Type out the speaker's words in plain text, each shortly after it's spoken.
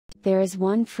there is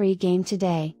one free game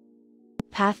today.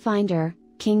 Pathfinder,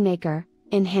 Kingmaker,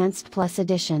 Enhanced Plus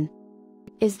Edition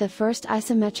is the first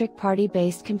isometric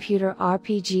party-based computer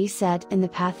RPG set in the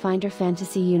Pathfinder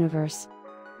fantasy universe.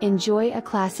 Enjoy a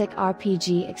classic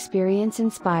RPG experience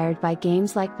inspired by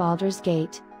games like Baldur's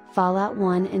Gate, Fallout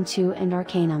 1 and 2 and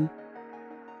Arcanum.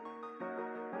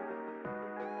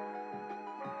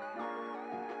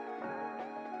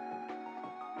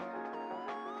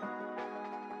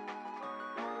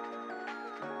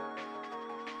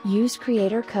 Use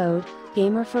creator code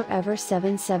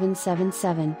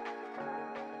GamerForever7777.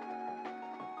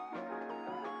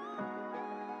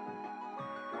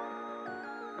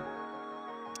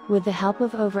 With the help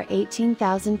of over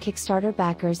 18,000 Kickstarter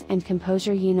backers and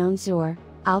composer Inon Zur,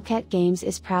 Owlcat Games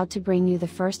is proud to bring you the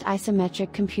first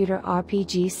isometric computer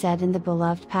RPG set in the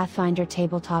beloved Pathfinder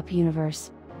tabletop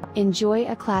universe. Enjoy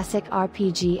a classic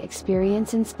RPG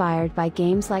experience inspired by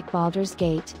games like Baldur's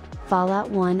Gate,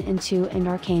 Fallout 1 and 2 and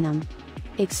Arcanum.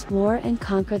 Explore and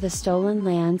conquer the stolen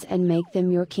lands and make them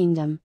your kingdom.